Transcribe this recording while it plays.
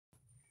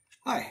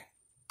Hi,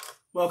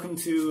 welcome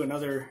to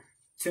another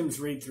Tim's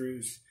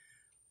Read-Throughs.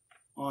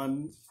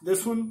 On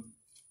this one,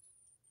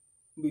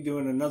 we'll be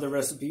doing another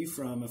recipe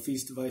from A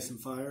Feast of Ice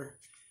and Fire.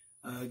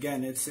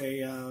 Again, it's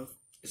a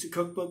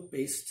cookbook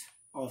based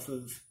off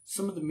of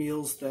some of the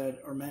meals that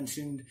are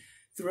mentioned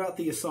throughout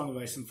the A Song of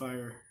Ice and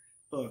Fire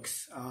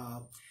books.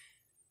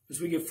 As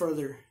we get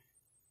further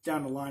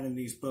down the line in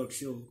these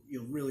books, you'll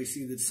really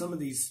see that some of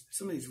these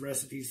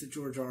recipes that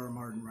George R. R.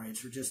 Martin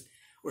writes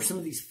or some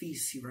of these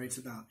feasts he writes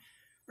about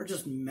are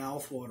just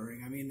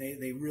mouth-watering. I mean,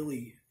 they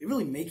really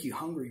make you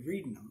hungry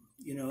reading them,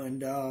 you know.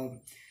 And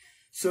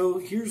so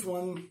here's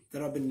one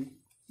that I've been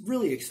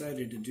really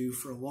excited to do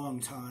for a long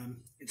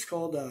time. It's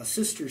called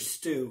Sister's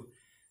Stew.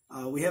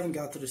 We haven't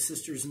got to the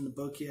sisters in the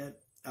book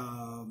yet,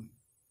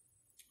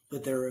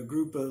 but they're a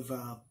group of,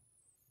 I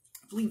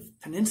believe,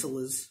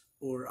 peninsulas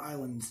or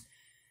islands.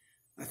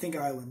 I think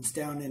islands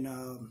down in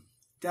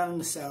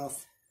the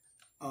south.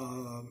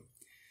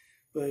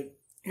 But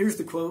here's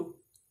the quote.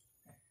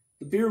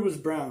 "The beer was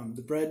brown,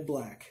 the bread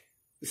black,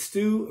 the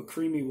stew a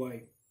creamy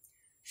white.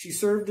 She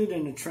served it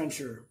in a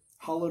trencher,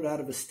 hollowed out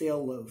of a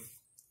stale loaf.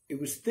 It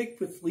was thick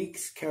with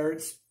leeks,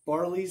 carrots,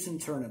 barleys,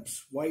 and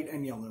turnips, white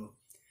and yellow,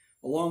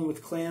 along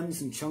with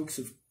clams and chunks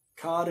of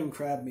cod and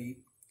crab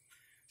meat,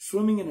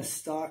 swimming in a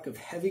stock of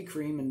heavy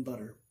cream and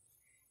butter.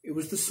 It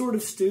was the sort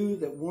of stew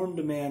that warmed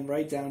a man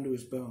right down to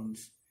his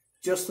bones.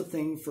 Just the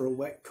thing for a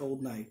wet,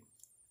 cold night.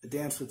 A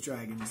dance with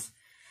dragons."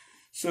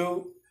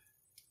 So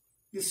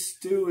this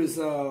stew is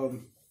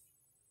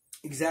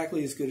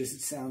exactly as good as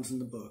it sounds in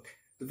the book.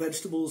 The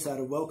vegetables add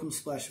a welcome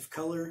splash of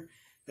color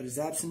that is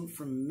absent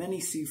from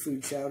many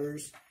seafood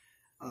chowders.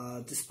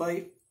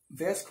 Despite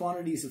vast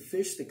quantities of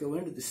fish that go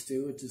into the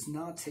stew, it does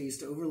not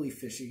taste overly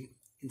fishy.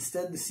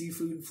 Instead, the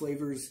seafood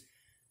flavors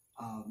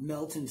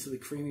melt into the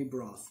creamy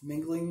broth,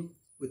 mingling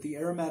with the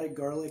aromatic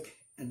garlic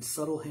and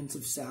subtle hints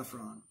of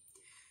saffron.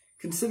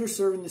 Consider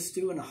serving the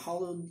stew in a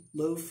hollowed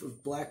loaf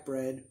of black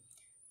bread.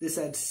 This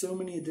adds so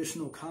many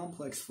additional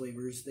complex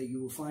flavors that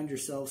you will find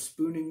yourself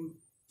spooning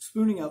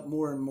up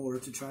more and more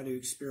to try to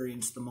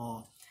experience them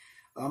all.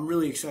 I'm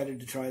really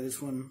excited to try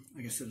this one.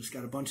 Like I said, it's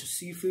got a bunch of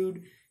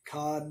seafood,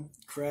 cod,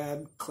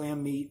 crab,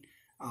 clam meat.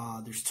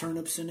 There's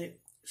turnips in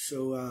it,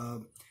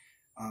 so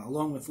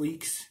along with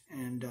leeks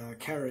and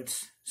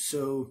carrots.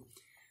 So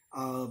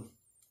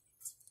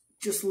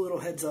just a little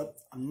heads up,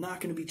 I'm not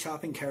going to be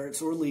chopping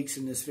carrots or leeks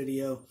in this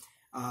video.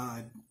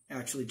 I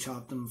actually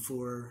chopped them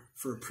for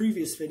a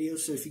previous video,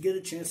 so if you get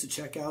a chance to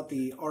check out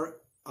the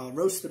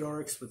roasted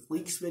oryx with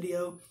leeks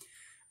video,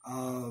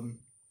 I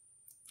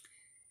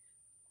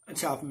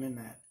chop them in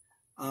that.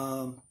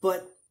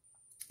 But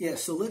yeah,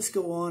 so let's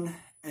go on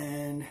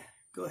and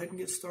go ahead and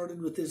get started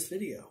with this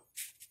video.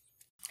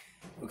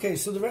 Okay,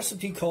 so the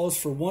recipe calls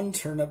for 1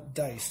 turnip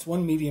diced,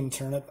 1 medium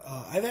turnip.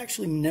 I've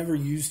actually never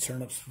used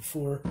turnips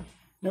before,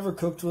 never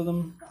cooked with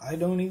them. I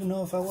don't even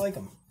know if I like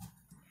them.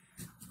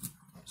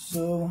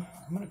 So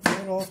I'm going to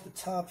cut it off the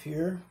top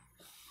here.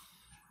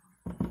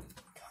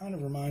 Kind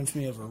of reminds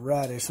me of a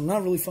radish. I'm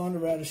not really fond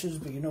of radishes,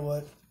 but you know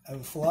what? I have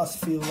a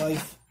philosophy of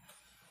life.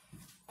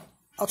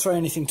 I'll try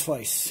anything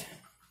twice.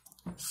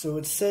 So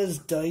it says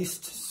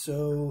diced,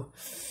 so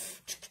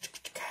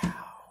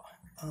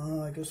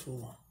I guess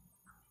we'll...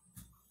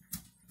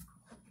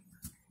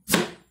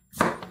 You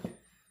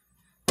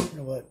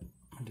know what?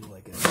 I'll do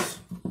like this.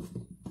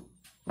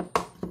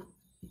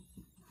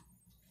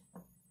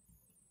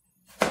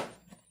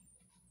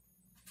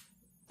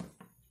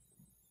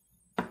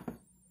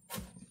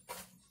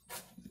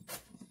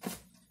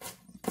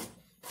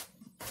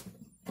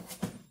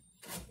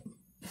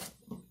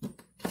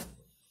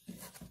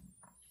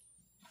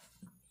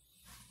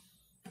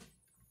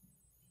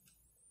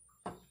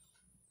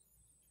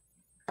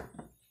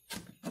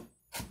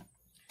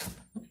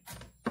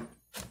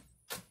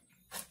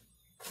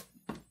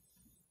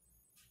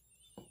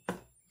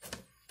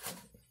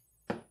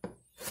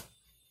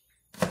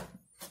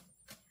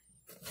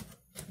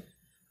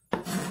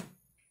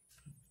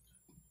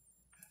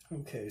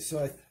 Okay,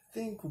 so I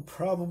think we'll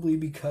probably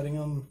be cutting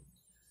them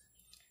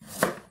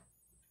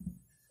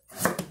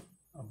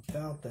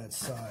about that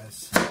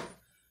size.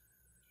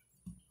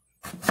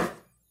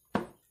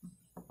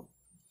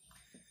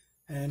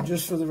 And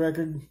just for the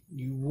record,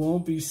 you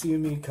won't be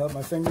seeing me cut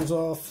my fingers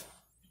off.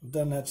 I've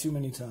done that too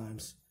many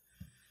times.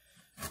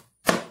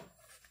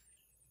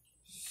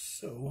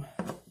 So...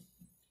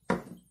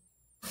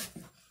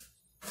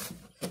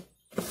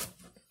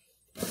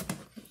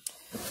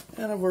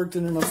 And I've worked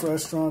in enough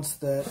restaurants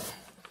that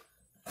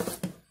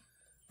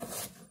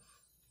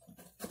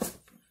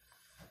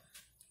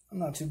I'm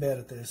not too bad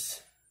at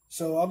this.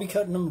 So I'll be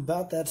cutting them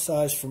about that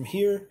size from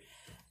here.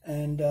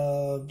 And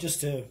just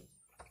to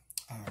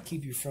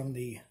keep you from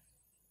the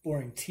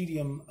boring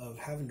tedium of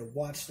having to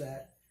watch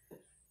that,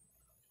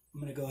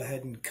 I'm going to go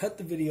ahead and cut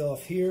the video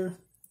off here.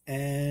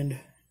 And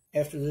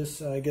after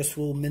this, I guess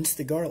we'll mince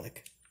the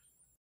garlic.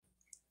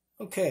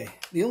 Okay,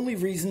 the only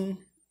reason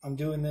I'm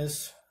doing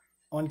this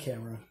on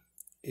camera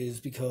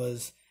is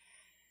because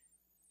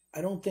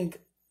I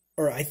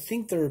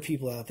think there are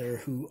people out there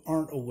who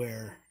aren't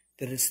aware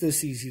that it's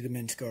this easy to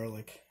mince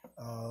garlic.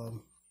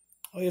 All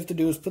you have to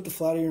do is put the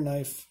flat of your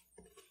knife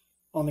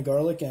on the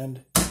garlic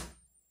and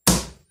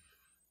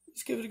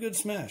just give it a good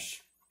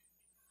smash.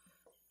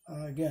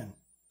 Again.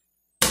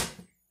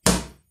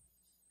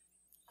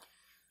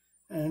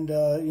 And,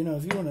 you know,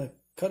 if you want to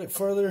cut it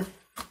further,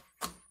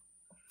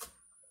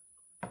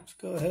 just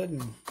go ahead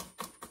and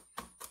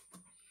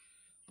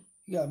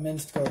you got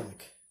minced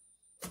garlic.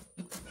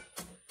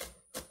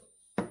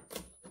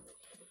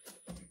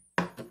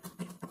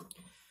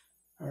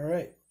 All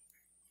right.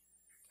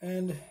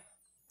 And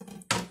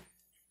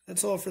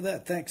that's all for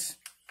that. Thanks.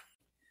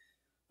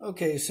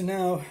 Okay, so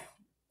now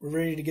we're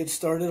ready to get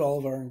started. All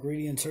of our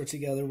ingredients are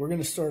together. We're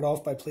going to start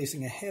off by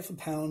placing a ½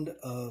 pound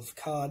of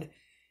cod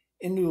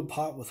into a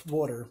pot with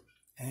water,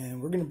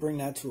 and we're going to bring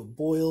that to a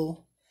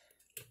boil,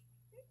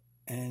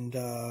 and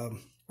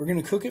we're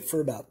going to cook it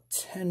for about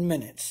 10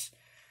 minutes.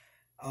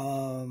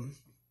 And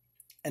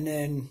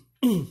then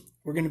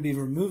we're going to be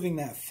removing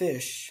that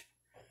fish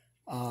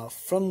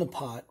from the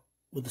pot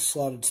with a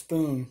slotted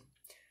spoon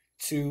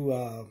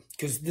to,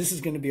 because this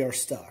is going to be our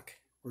stock.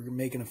 We're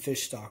making a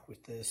fish stock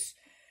with this.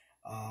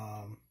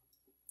 And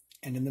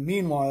in the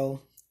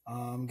meanwhile,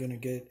 I'm going to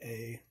get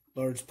a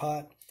large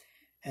pot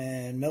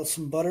and melt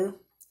some butter.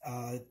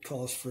 It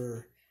calls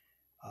for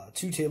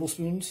 2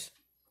 tablespoons.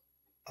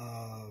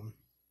 We're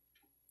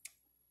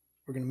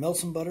going to melt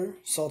some butter,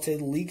 saute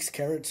the leeks,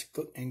 carrots,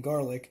 and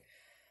garlic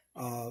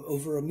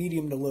over a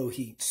medium to low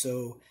heat.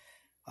 So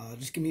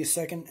just give me a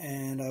second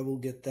and I will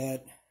get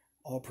that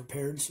all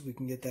prepared so we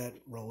can get that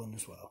rolling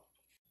as well.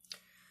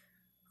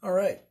 All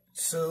right,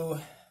 so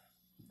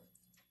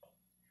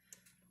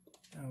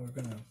now we're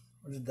going to,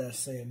 what did that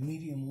say, a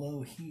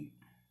medium-low heat?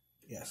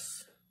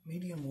 Yes,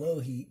 medium-low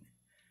heat.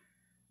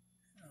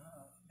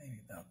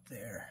 Maybe about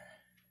there.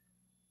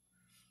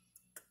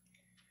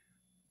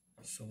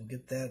 So we'll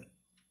get that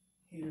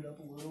heated up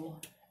a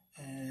little,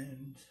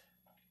 and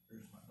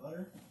there's my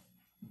butter.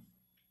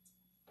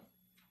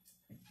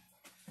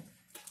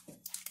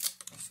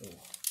 So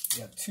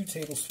we got 2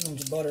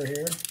 tablespoons of butter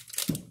here.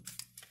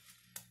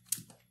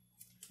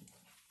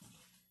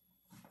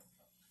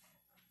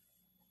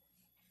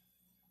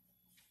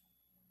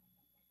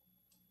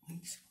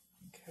 Leeks,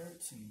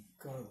 carrots, and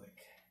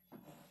garlic.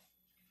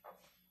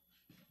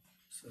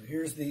 So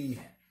here's the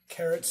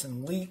carrots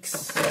and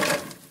leeks.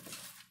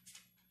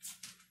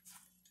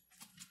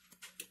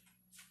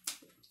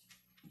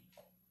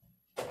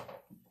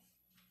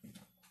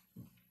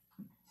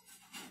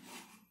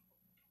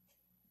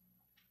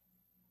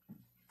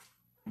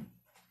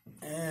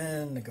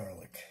 And the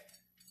garlic.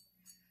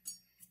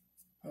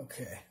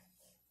 Okay.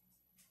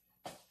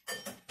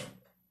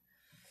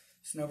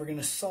 So now we're going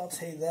to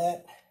saute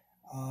that,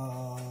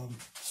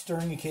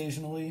 stirring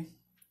occasionally.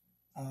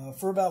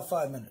 For about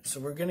 5 minutes. So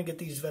we're going to get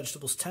these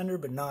vegetables tender,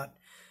 but not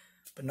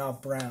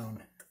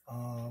brown.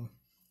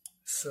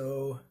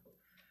 So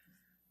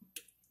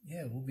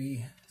yeah, we'll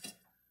be.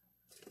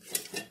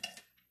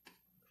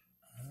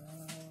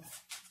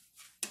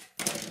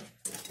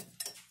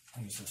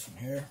 I'll use this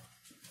one here.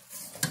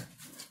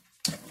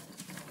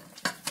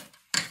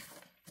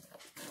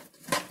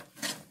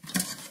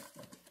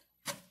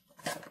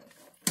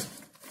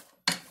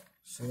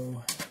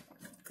 So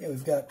yeah,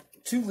 we've got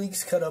 2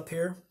 leeks cut up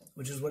here,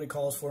 which is what it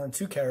calls for, and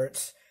 2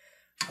 carrots.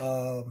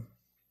 It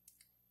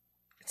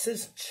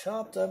says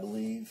chopped, I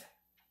believe.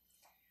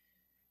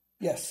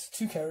 Yes,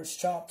 2 carrots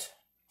chopped,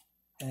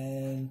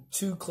 and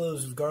 2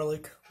 cloves of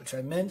garlic, which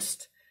I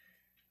minced.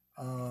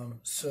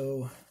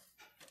 So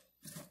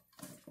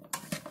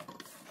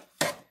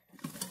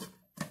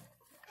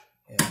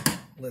yeah,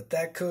 let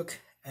that cook.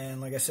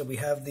 And like I said, we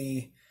have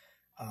the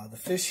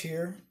fish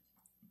here,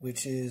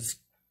 which is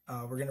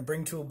we're going to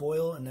bring to a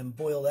boil and then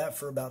boil that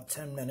for about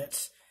 10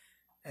 minutes.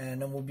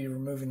 And then we'll be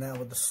removing that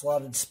with a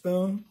slotted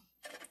spoon.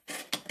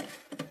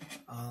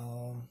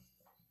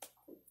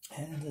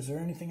 And is there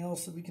anything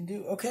else that we can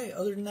do? Okay,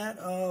 other than that,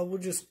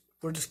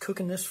 we're just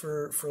cooking this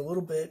for a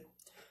little bit.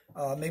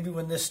 Maybe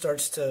when this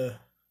starts to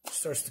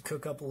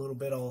cook up a little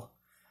bit,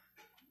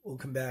 we'll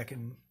come back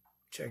and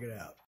check it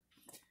out.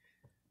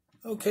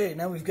 Okay,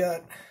 now we've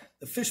got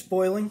the fish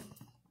boiling.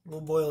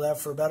 We'll boil that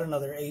for about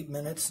another 8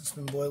 minutes. It's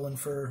been boiling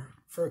for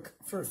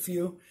a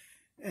few.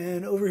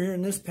 And over here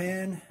in this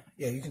pan,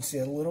 yeah, you can see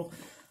it a little.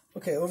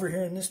 Okay, over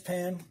here in this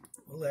pan,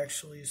 we'll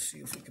actually see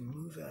if we can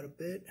move that a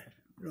bit.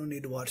 We don't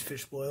need to watch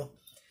fish boil.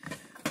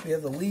 We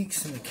have the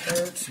leeks and the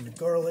carrots and the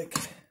garlic.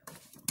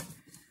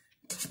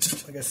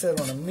 Like I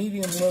said, on a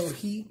medium-low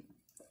heat,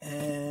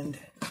 and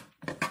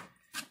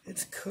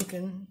it's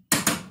cooking.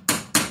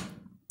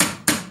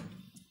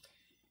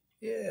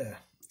 Yeah,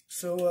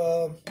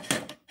 so,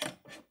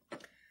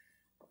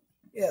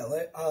 yeah,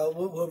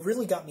 what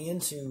really got me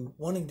into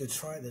wanting to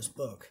try this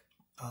book,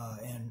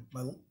 and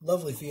my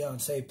lovely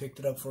fiance picked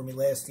it up for me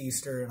last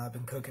Easter, and I've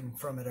been cooking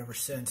from it ever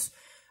since,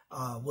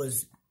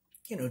 was,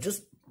 you know,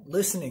 just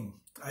listening.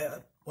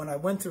 When I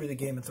went through the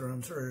Game of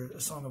Thrones or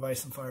A Song of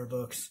Ice and Fire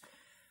books,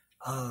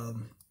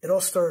 it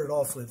all started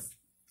off with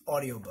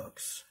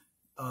audiobooks,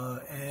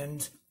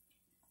 and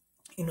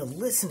you know,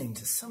 listening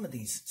to some of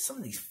these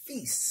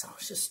feasts, I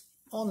was just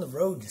on the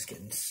road just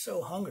getting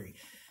so hungry.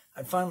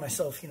 I'd find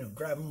myself, you know,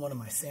 grabbing one of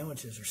my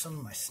sandwiches or some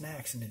of my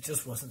snacks, and it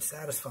just wasn't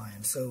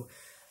satisfying. So,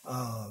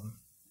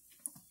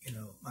 you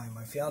know,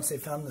 my fiance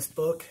found this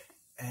book,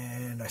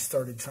 and I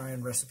started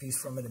trying recipes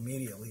from it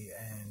immediately,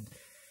 and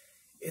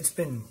it's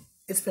been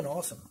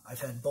awesome.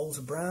 I've had bowls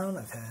of brown.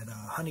 I've had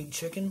honeyed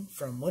chicken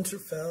from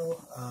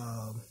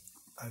Winterfell.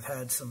 I've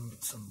had some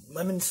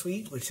lemon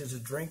sweet, which is a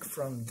drink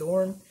from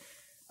Dorne.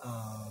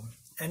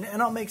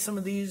 And I'll make some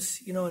of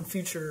these, you know, in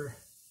future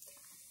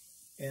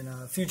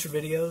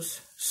videos.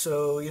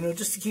 So, you know,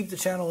 just to keep the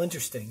channel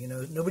interesting. You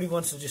know, nobody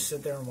wants to just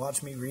sit there and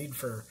watch me read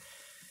for,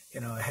 you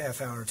know, a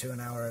half hour to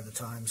an hour at a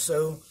time.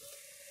 So,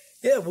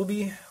 yeah, we'll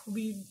be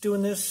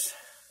doing this.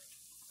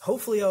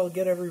 Hopefully, I'll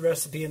get every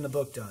recipe in the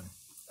book done.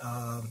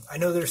 I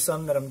know there's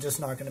some that I'm just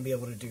not going to be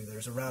able to do.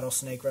 There's a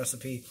rattlesnake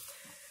recipe.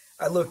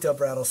 I looked up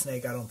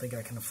rattlesnake. I don't think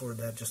I can afford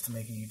that just to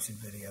make a YouTube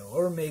video.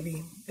 Or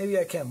maybe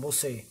I can. We'll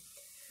see.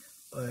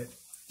 But,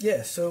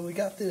 yeah, so we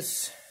got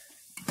this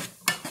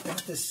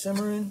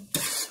simmering.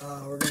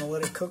 We're going to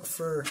let it cook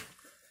for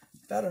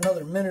about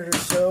another minute or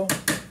so.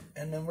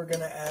 And then we're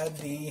going to add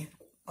the,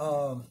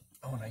 oh,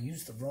 and I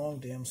used the wrong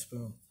damn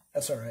spoon.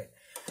 That's all right.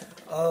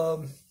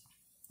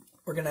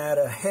 We're going to add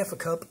a half a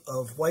cup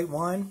of white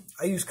wine.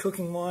 I use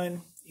cooking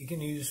wine. You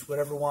can use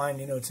whatever wine,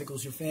 you know,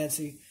 tickles your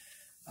fancy.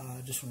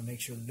 Just want to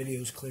make sure the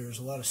video is clear. There's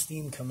a lot of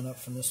steam coming up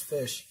from this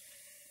fish.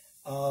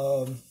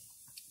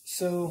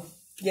 So,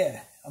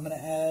 yeah, I'm going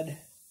to add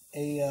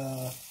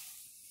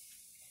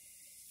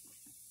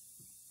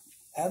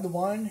the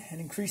wine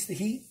and increase the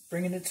heat,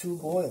 bringing it to a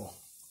boil.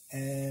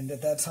 And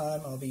at that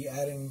time, I'll be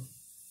adding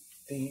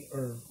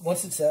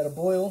once it's at a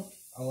boil,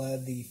 I'll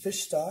add the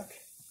fish stock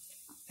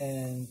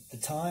and the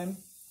thyme,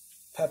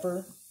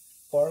 pepper,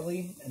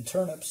 barley, and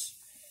turnips,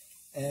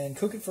 and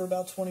cook it for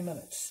about 20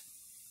 minutes.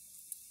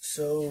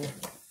 So,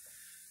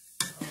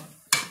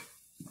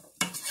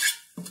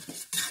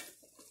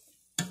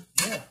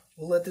 yeah,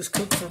 we'll let this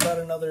cook for about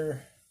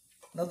another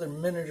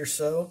minute or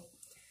so,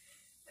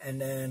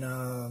 and then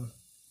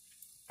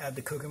add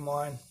the cooking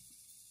wine.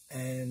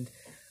 And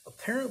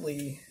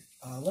apparently,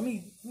 let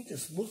me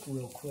just look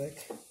real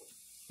quick.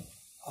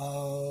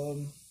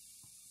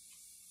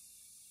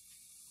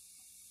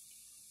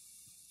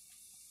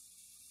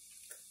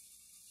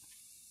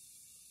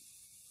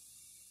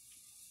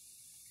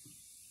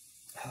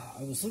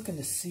 I was looking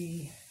to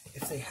see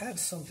if they had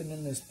something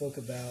in this book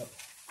about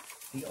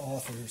the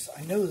authors.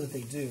 I know that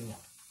they do,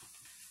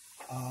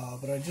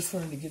 but I just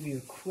wanted to give you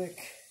a quick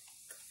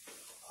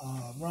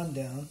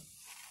rundown.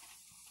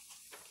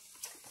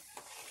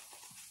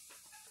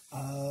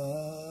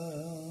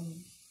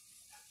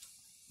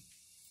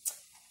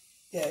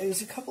 Yeah, it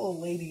was a couple of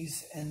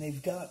ladies, and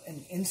they've got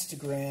an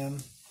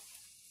Instagram,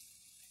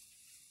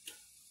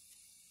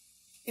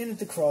 In at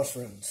the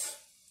Crossroads.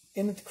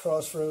 In at the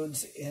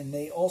Crossroads, and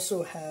they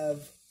also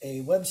have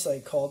a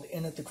website called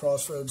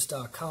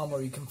inatthecrossroads.com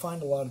where you can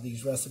find a lot of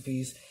these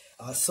recipes.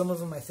 Some of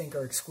them I think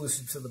are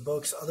exclusive to the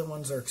books. Other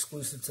ones are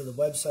exclusive to the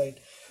website.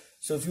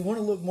 So if you want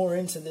to look more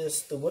into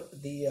this,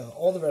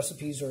 all the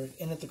recipes are at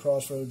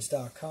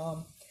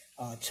inatthecrossroads.com.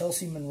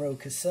 Chelsea Monroe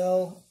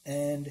Cassell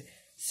and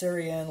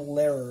Sarianne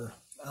Lehrer.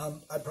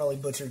 I probably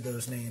butchered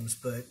those names,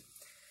 but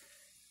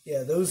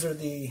yeah, those are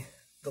the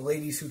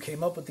ladies who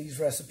came up with these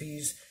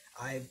recipes.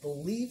 I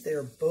believe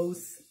they're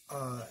both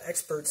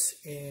experts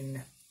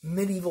in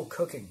medieval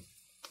cooking.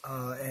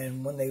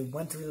 And when they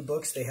went through the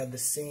books, they had the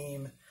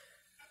same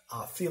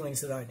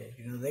feelings that I did.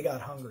 You know, they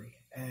got hungry.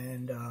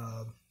 And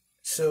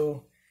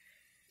so,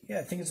 yeah,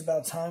 I think it's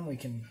about time we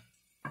can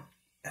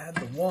add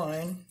the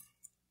wine.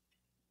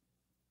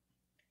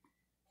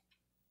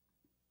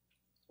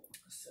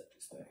 Let's set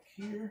this back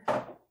here.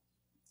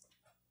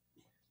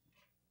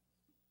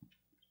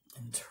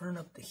 And turn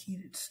up the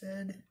heat, it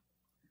said.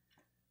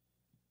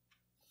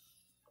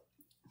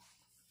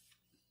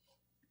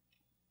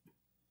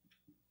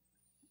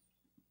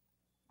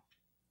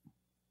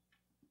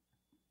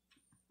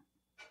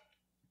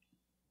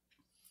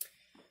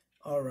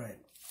 All right,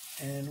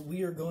 and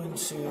we are going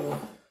to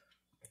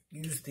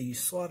use the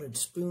slotted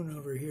spoon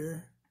over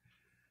here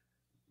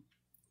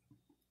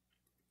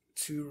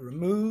to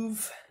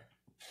remove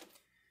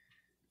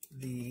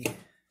the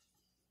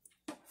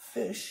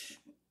fish.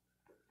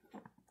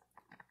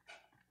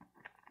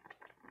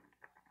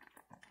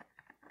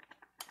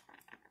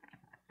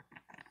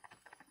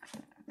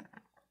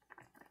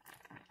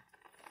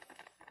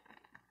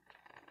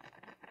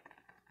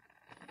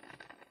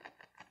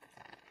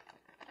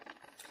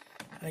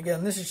 And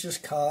again, this is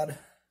just cod.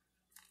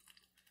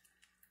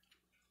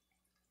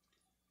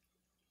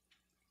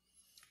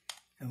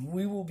 And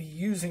we will be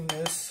using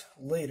this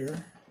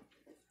later.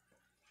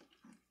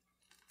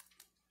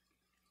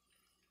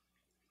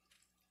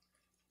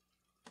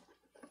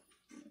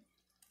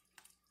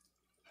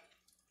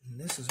 And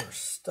this is our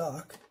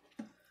stock.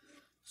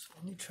 So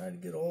let me try to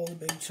get all the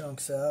big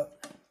chunks out.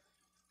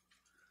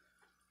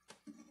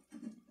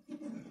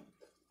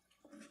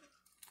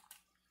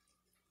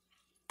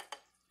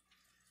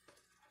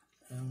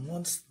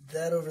 once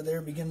that over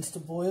there begins to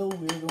boil,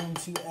 we're going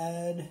to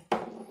add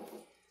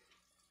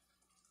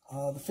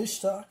the fish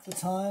stock, the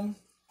thyme,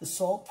 the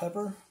salt,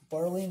 pepper,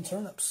 barley, and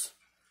turnips.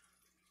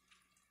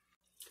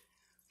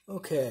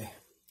 Okay,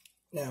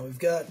 now we've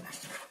got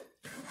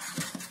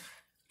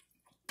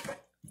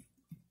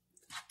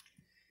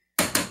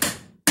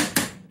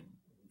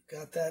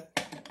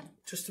that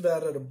just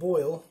about at a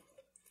boil.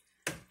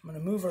 I'm going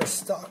to move our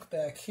stock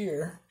back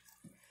here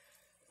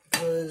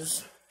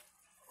because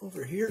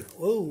over here,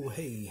 whoa,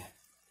 hey.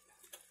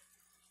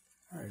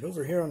 All right,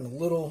 over here in a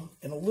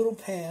little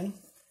pan,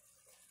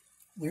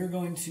 we're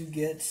going to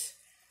get,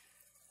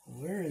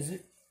 where is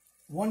it?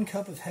 1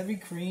 cup of heavy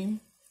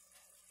cream.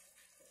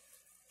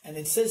 And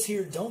it says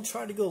here, don't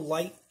try to go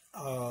light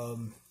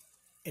and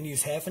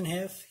use half and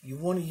half. You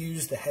want to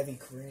use the heavy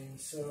cream.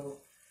 So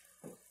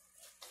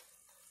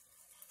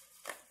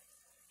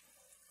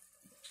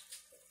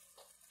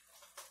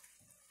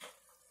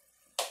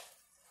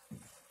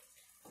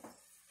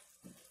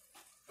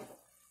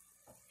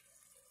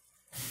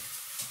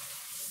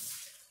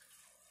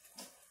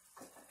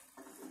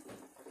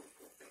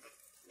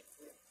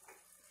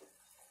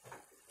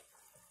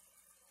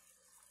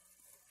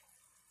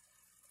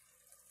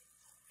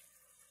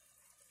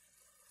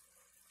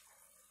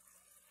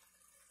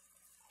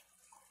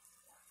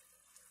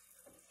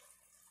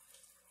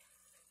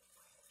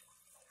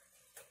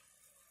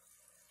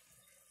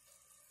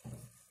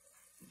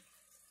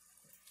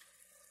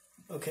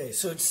okay,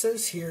 so it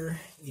says here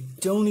you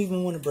don't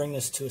even want to bring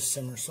this to a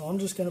simmer, so I'm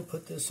just going to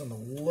put this on the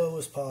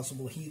lowest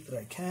possible heat that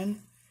I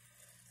can.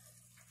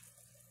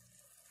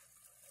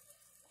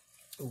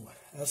 Oh,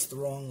 that's the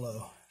wrong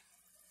low.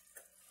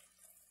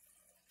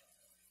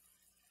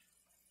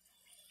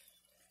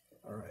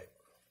 All right.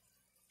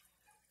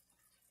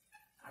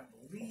 I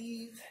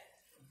believe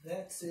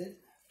that's it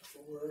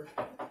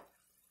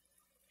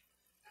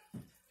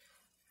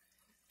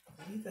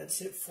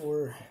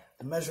for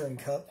the measuring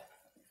cup.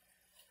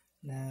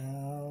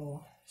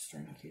 Now,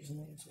 stirring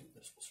occasionally until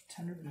vegetables are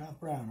tender but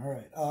not brown. All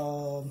right.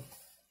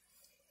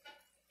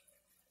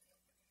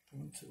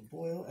 Bring them to a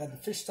boil. Add the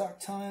fish stock,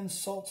 thyme,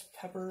 salt,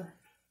 pepper,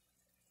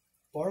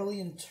 barley,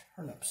 and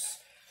turnips.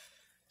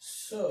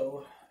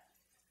 So,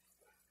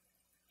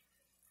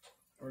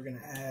 we're going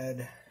to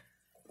add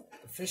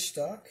the fish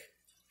stock.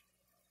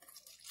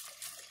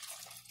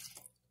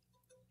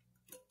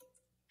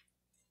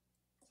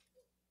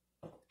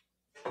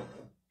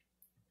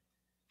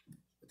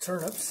 The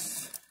turnips.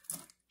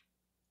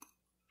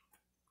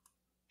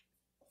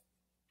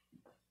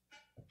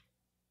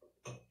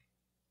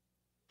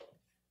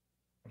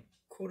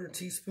 Quarter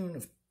teaspoon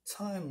of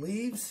thyme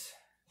leaves,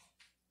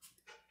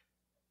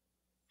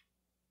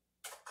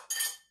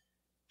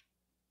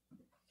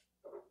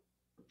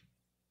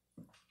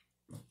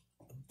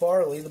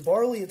 barley. The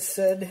barley, it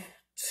said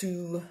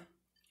to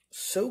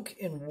soak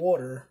in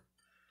water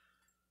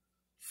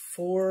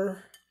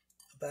for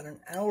about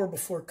an hour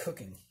before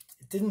cooking.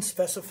 It didn't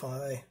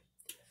specify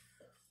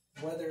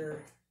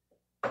whether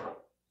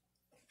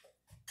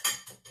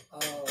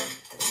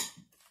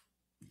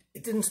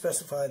it didn't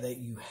specify that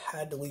you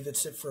had to leave it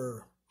sit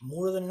for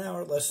more than an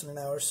hour, less than an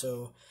hour.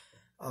 So,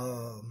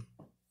 oh,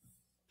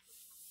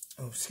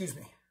 excuse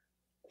me.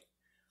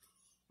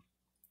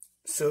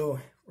 So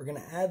we're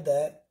going to add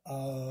that,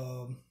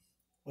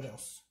 what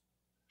else?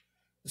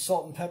 The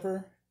salt and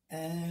pepper,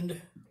 and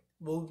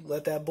we'll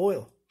let that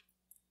boil.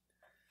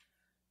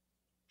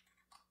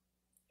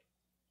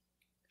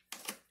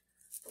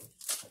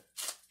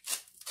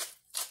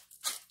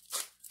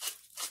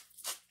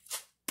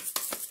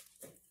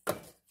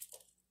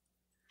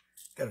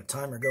 Got a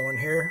timer going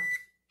here.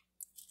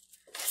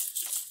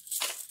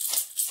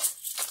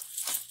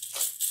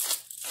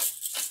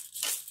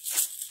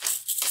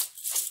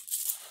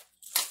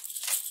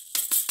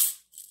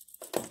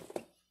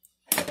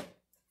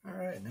 All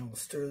right, now we'll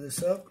stir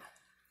this up.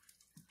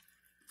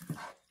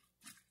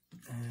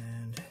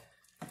 And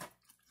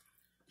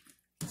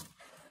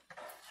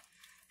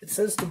it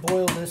says to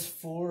boil this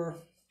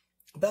for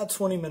about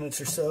 20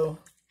 minutes or so.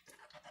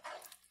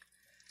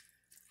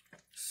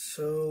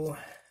 So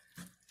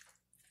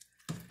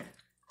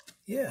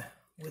yeah,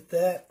 with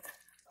that,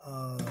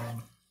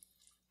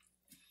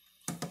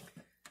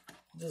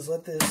 just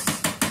let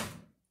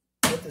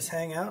this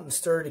hang out and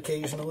stir it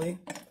occasionally,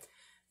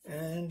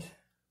 and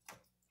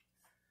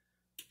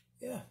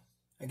yeah,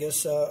 I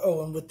guess.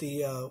 Oh, and with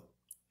the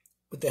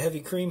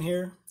heavy cream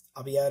here,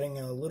 I'll be adding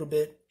a little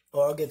bit.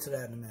 Oh, I'll get to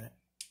that in a minute.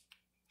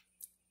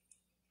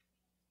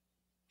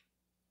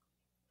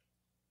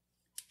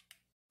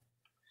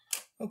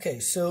 Okay,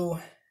 so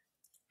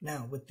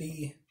now with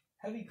the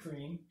heavy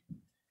cream,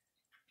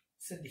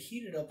 said to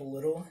heat it up a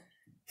little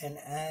and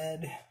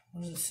add,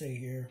 what does it say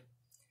here?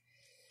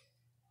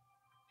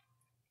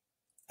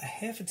 A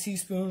half a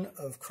teaspoon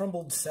of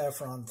crumbled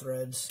saffron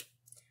threads.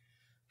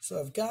 So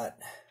I've got,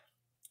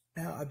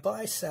 now I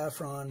buy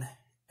saffron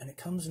and it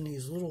comes in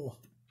these little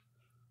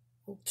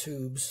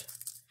tubes.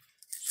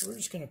 So we're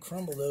just going to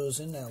crumble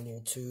those in that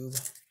little tube.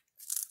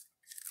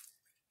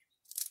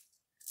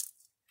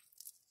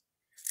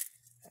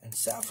 And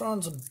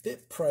saffron's a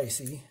bit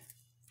pricey,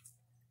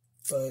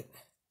 but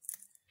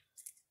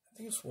I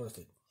think it's worth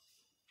it.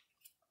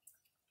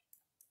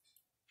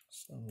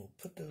 So we'll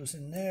put those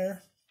in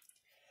there.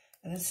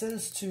 And it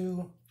says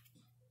to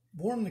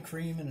warm the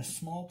cream in a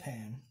small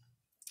pan,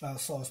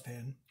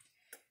 saucepan.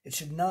 It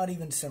should not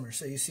even simmer.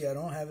 So you see I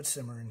don't have it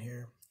simmering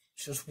here.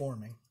 It's just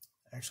warming.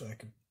 Actually, I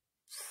could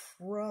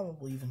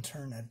probably even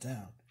turn that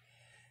down.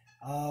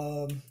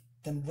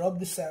 Then rub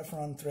the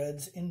saffron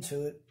threads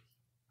into it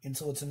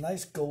until it's a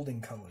nice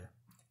golden color.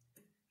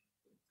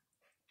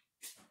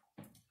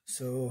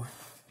 So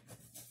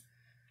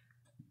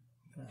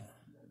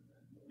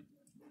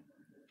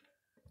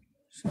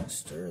just gonna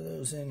stir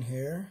those in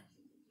here.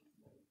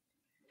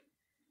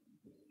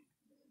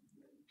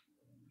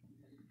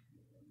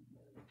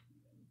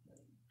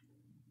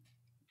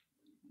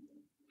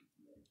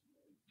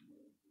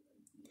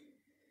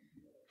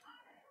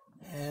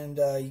 And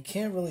you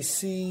can't really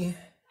see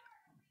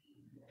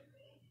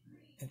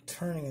it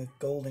turning a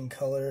golden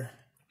color.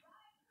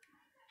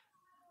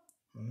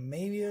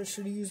 Maybe I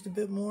should have used a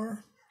bit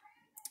more.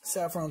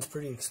 Saffron's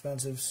pretty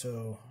expensive,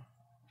 so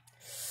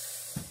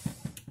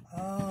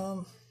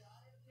let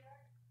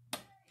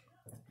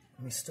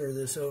me stir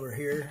this over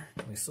here.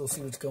 We still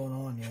see what's going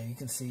on. Yeah, you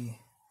can see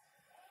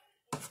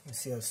how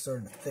it's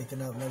starting to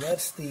thicken up. Now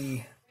that's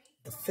the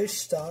fish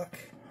stock,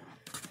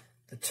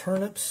 the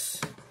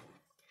turnips,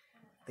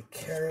 the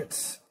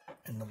carrots,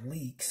 and the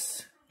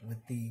leeks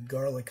with the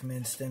garlic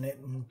minced in it,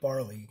 and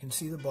barley. You can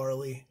see the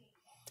barley.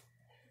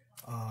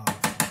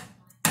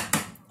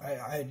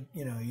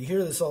 You know, you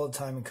hear this all the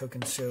time in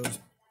cooking shows,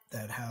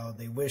 that how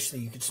they wish that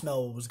you could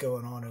smell what was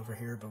going on over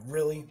here, but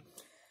really,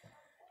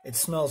 it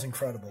smells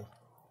incredible.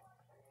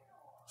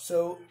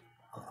 So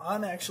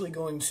I'm actually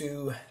going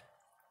to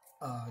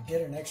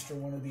get an extra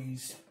one of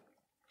these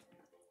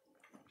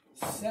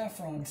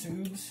saffron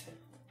tubes,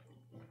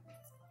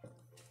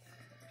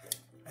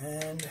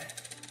 and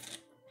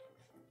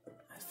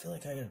I feel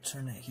like I gotta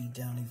turn that heat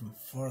down even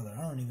farther.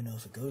 I don't even know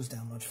if it goes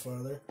down much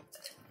farther.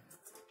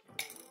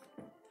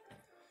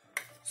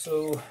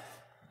 So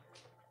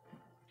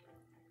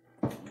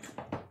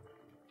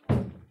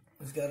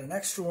we've got an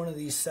extra one of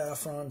these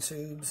saffron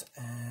tubes,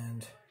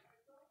 and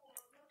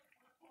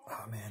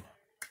oh man,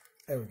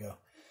 there we go.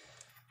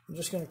 I'm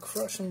just gonna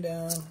crush them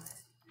down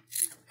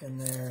in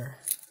there.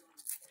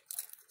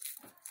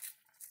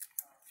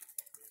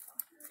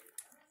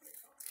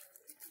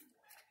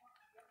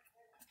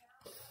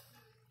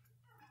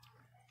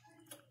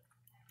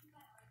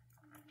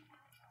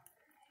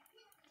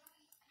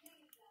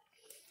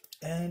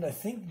 And I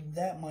think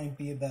that might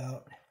be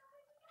about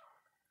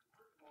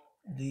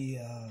the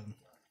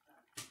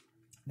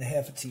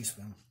half a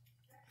teaspoon.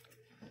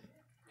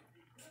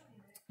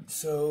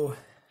 So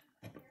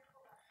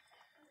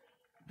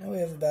now we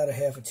have about a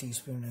half a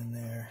teaspoon in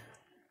there,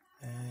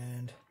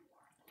 and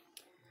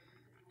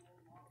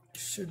it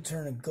should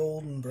turn a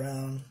golden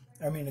brown.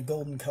 I mean a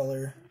golden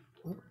color.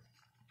 Oop.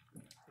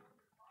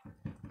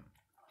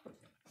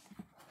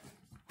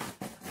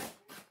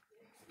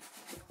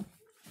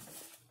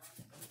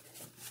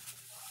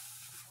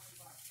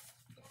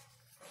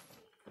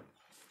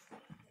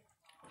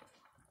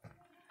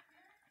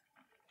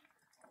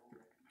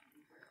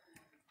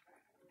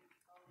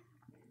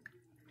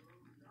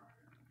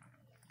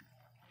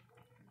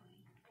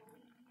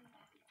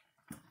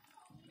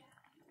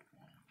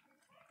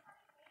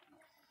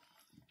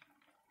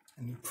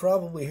 And you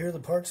probably hear the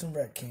Parks and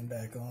Rec came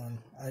back on.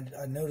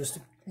 I noticed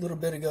a little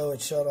bit ago it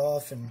shut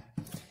off, and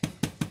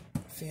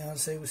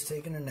fiance was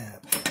taking a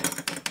nap.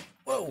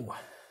 Whoa!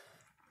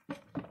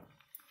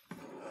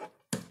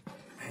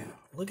 Man,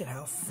 look at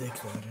how thick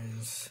that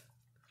is.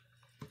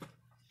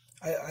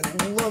 I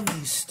love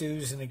these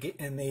stews in the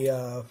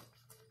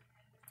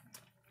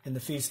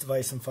Feast of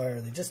Ice and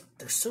Fire.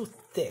 They're so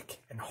thick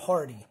and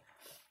hearty.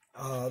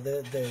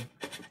 The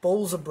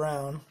bowls of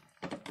brown,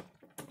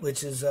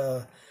 which is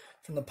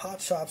from the pot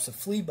shops of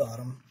Flea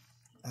Bottom.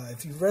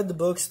 If you've read the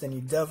books, then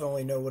you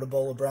definitely know what a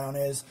bowl of brown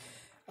is.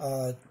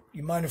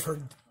 You might have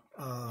heard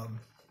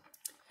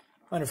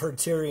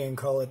Tyrion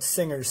call it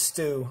Singer's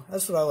stew.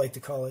 That's what I like to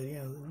call it. You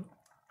know,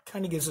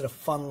 kind of gives it a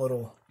fun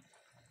little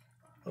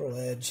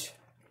edge.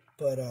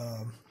 But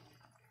oh,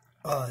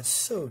 it's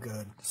so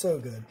good, so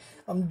good.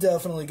 I'm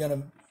definitely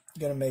gonna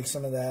make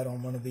some of that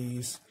on one of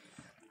these,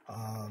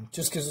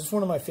 just because it's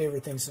one of my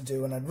favorite things to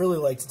do, and I'd really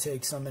like to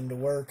take some into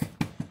work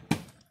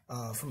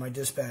for my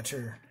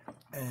dispatcher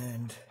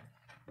and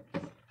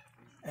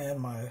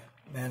my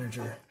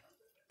manager.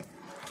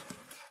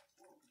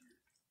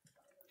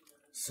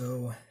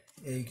 So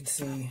yeah, you can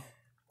see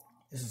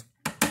this is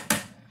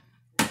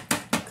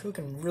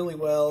cooking really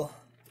well.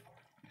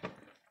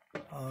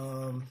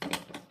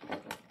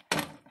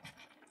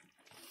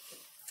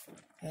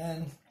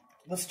 And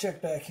let's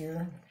check back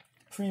here.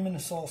 Cream in the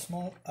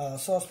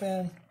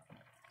saucepan.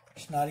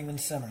 It's not even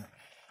simmer.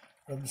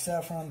 Rub the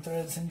saffron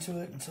threads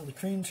into it until the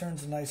cream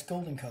turns a nice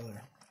golden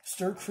color.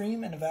 Stir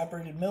cream and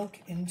evaporated milk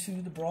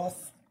into the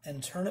broth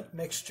and turnip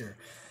mixture.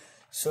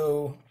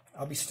 So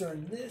I'll be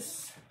stirring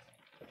this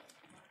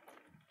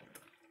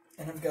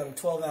And I've got a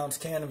 12-ounce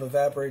can of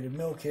evaporated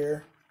milk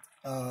here,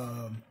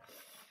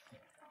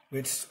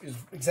 which is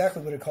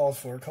exactly what it calls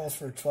for. It calls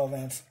for a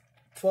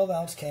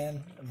 12-ounce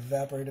can of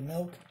evaporated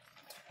milk.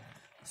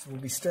 So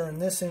we'll be stirring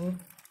this in.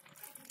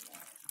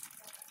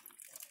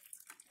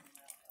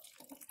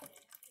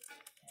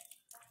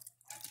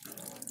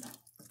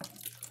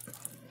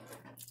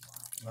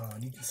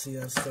 And you can see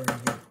that's starting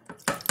to get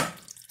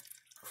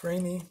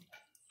creamy.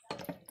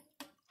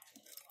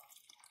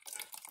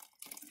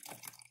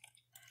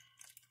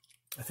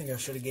 I think I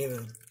should have gave it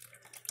a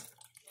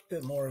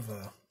bit more of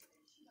a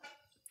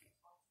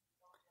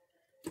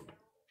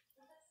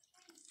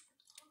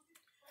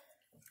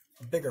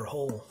bigger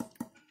hole.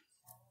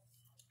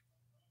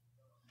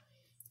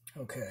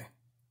 Okay.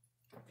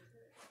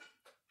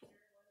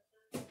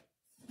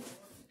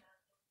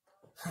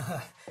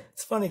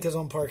 It's funny because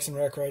on Parks and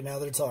Rec right now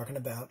they're talking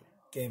about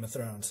Game of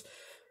Thrones.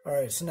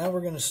 Alright, so now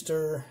we're going to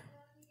stir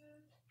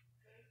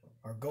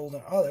our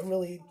golden... Oh, that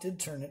really did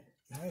turn it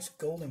nice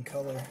golden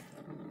color.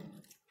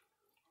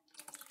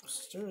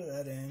 Stir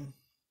that in.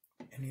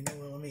 And you know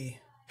what, let me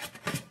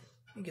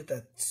get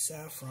that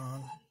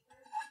saffron.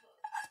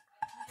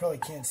 Probably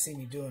can't see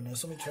me doing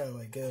this. Let me try it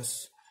like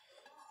this.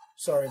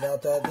 Sorry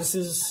about that.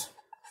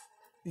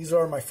 These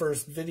are my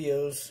first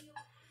videos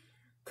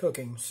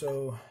cooking,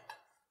 so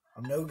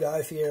I'm no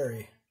Guy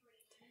Fieri.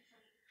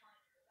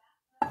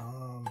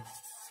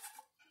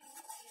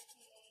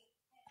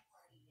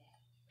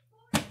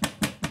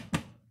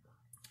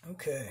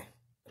 Okay.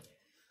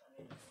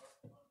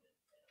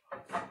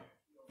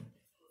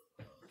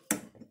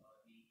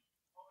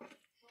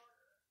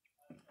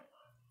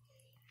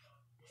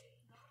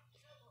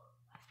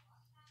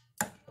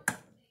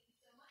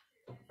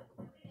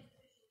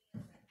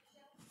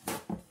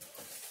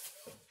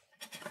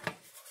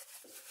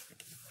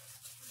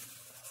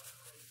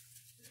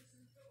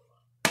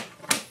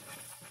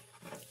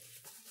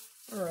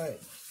 All right.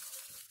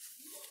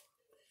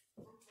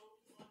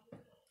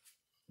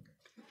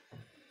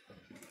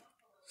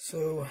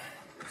 So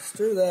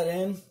stir that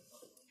in,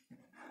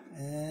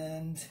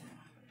 and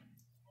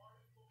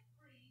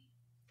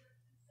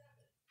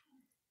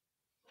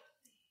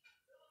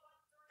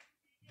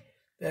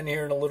then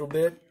here in a little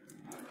bit,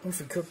 once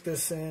we cook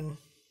this in,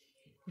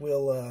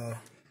 we'll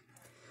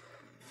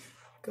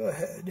go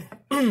ahead,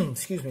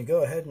 excuse me,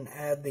 go ahead and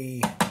add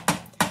the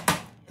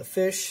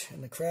fish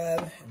and the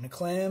crab and the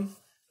clam.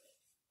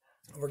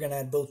 We're going to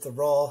add both the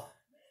raw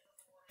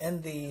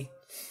and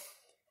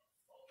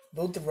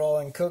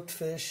cooked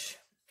fish,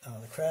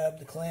 the crab,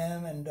 the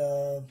clam, and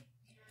I'll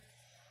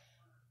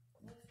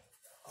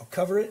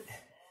cover it,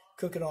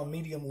 cook it on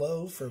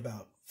medium-low for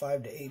about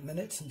 5 to 8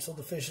 minutes until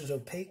the fish is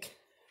opaque,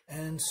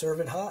 and serve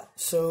it hot.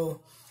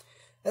 So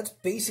that's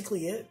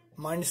basically it,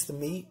 minus the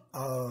meat.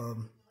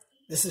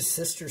 This is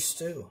sister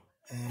stew,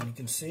 and you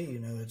can see, you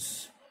know,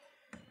 it's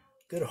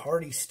good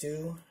hearty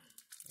stew,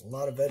 a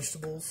lot of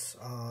vegetables.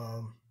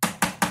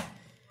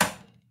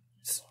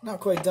 It's not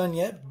quite done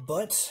yet,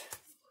 but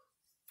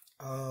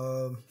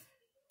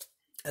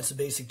that's the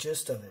basic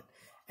gist of it.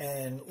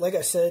 And like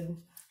I said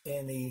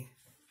in the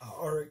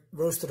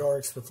roasted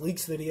arcs with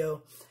leeks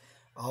video,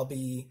 I'll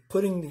be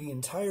putting the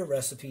entire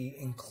recipe,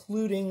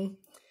 including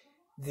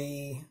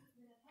the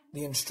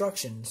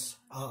instructions.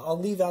 I'll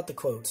leave out the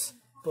quotes,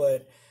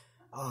 but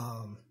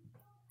I'll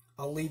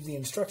leave the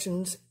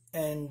instructions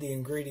and the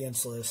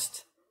ingredients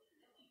list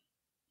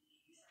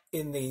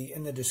in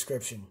the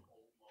description.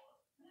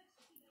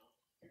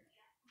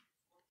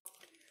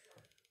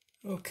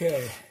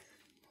 Okay,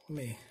 let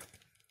me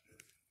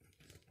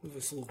move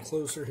this a little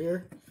closer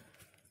here.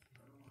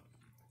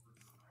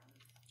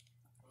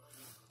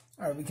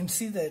 All right, we can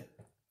see that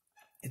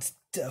it's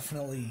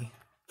definitely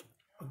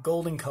a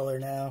golden color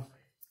now.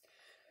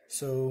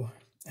 So,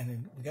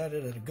 and we got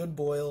it at a good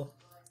boil.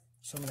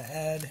 So I'm going to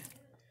add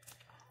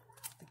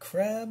the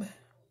crab,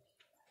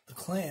 the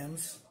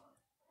clams,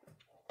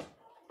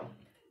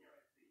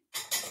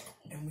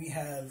 and we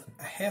have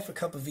a half a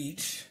cup of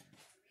each.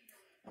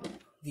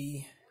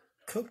 The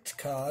cooked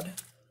cod,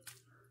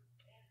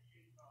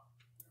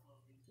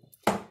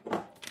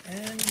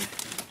 and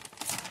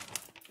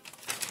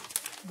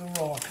the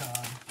raw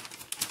cod,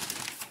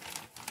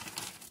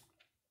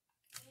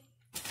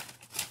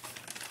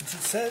 which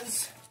it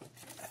says,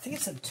 I think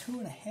it said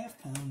 2.5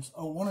 pounds,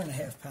 oh,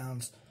 1.5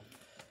 pounds,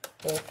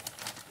 but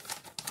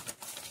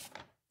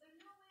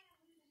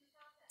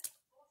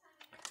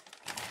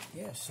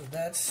yeah, so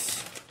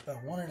that's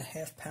about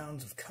 1.5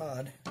 pounds of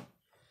cod.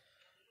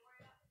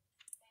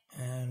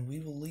 And we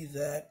will leave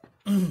that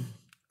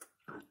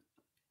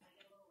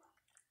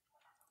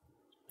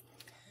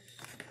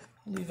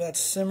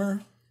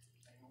simmer.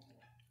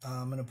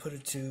 I'm going to put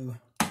it to,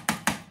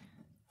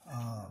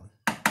 I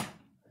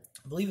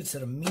believe it's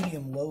at a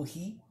medium-low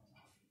heat.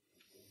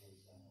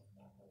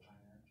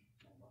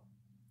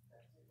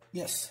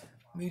 Yes,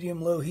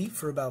 medium-low heat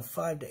for about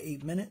 5 to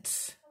 8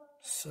 minutes.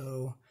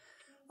 So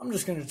I'm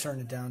just going to turn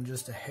it down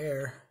just a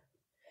hair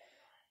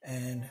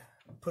and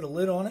put a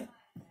lid on it.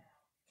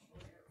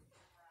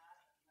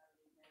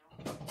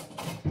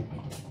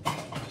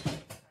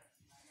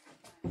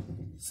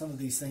 some of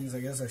these things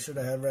I guess I should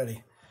have had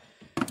ready.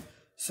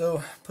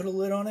 So put a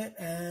lid on it,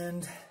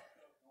 and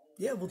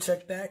yeah, we'll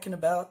check back in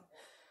about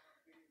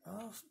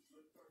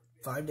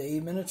 5 to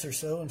 8 minutes or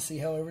so and see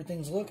how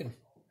everything's looking.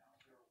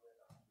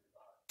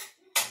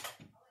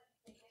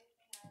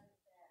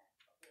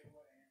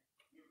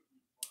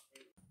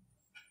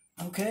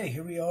 Okay,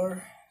 here we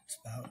are. It's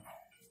about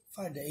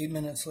 5 to 8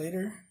 minutes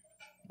later.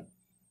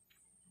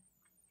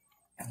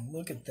 And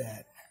look at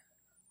that.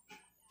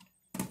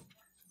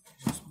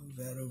 Just move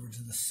that over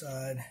to the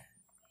side.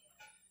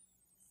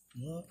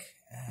 Look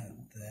at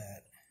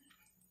that.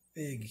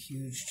 Big,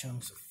 huge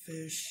chunks of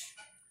fish.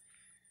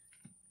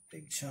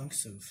 Big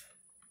chunks of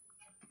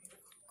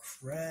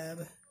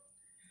crab.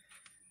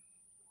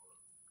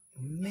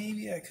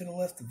 Maybe I could have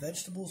left the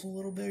vegetables a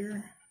little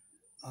bigger.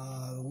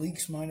 The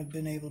leeks might have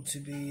been able to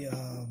be,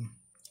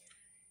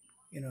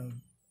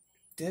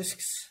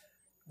 discs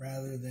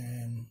rather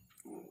than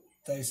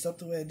diced up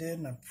the way I did,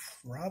 and I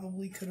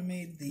probably could have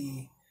made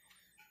the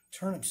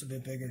turnips a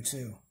bit bigger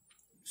too.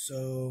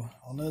 So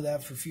I'll know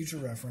that for future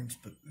reference,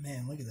 but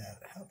man, look at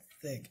that. How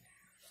thick.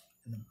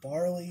 And the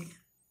barley,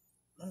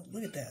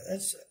 look at that.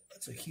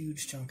 That's a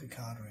huge chunk of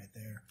cod right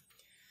there.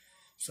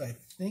 So I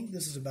think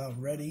this is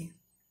about ready.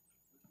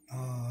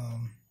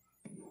 I'm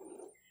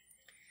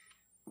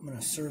going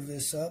to serve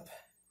this up,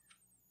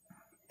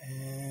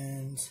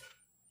 and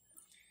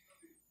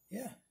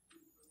yeah,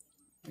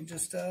 we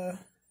just,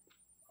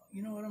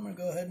 you know what, I'm going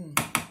to go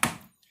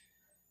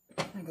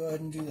ahead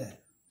and do that.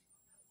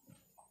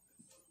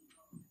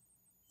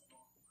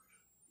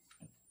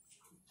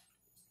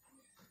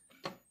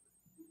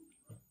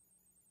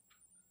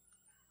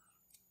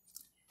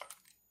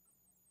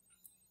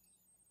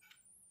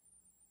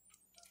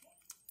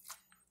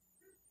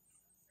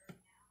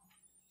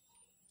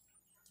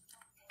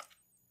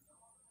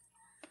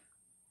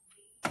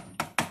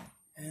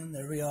 And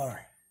there we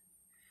are.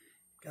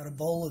 Got a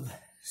bowl of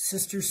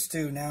sister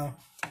stew. Now,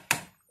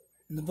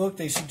 in the book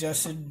they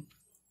suggested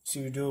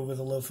to do it with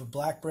a loaf of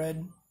black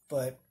bread,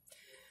 but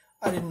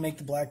I didn't make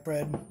the black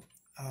bread.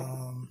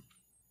 I'll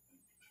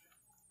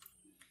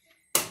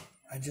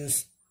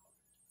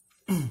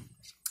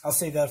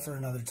save that for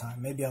another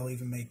time. Maybe I'll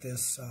even make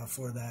this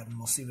for that, and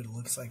we'll see what it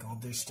looks like all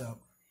dished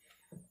up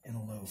in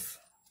a loaf.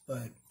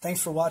 But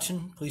thanks for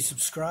watching. Please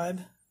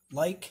subscribe,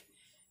 like,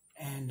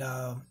 and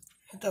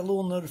hit that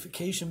little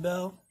notification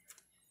bell.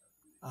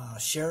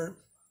 Share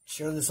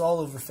this all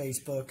over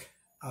Facebook.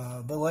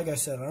 But like I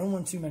said, I don't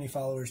want too many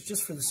followers,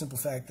 just for the simple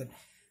fact that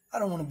I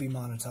don't want to be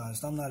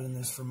monetized. I'm not in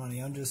this for money.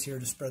 I'm just here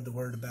to spread the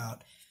word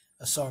about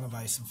A Song of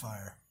Ice and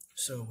Fire.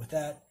 So with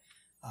that,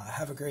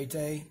 have a great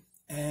day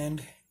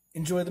and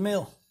enjoy the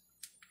meal.